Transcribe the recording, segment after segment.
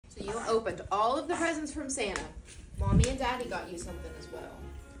you opened all of the presents from Santa. Mommy and Daddy got you something as well.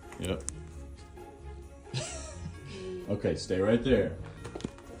 Yep. Okay, stay right there.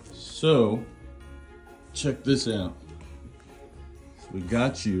 So, check this out. We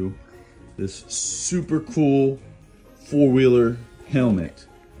got you this super cool four-wheeler helmet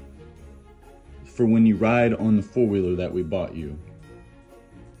for when you ride on the four-wheeler that we bought you.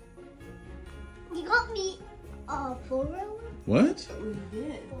 You got me a four-wheeler? What? We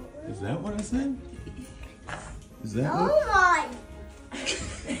did. Is that what I said? Is that Oh what? my!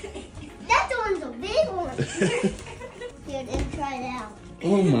 That one's a big one. Here, then try it out.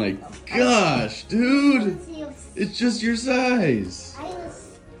 Oh my gosh, dude! Let's see if It's just your size. I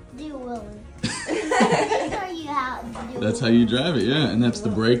just do Willie. Show you how to do That's how you drive it, yeah. And that's the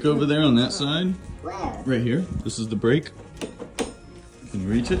brake over there on that side. Where? Right here. This is the brake. Can you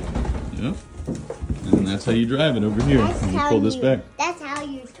reach it? Yep. And that's how you drive it over here. That's Let me how pull this you- back. That's how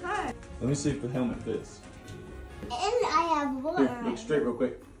you turn. Let me see if the helmet fits. And I have Here, one. look straight real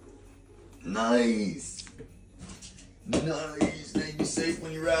quick. Nice! Nice! Now you're safe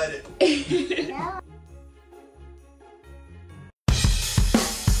when you ride it. Yeah.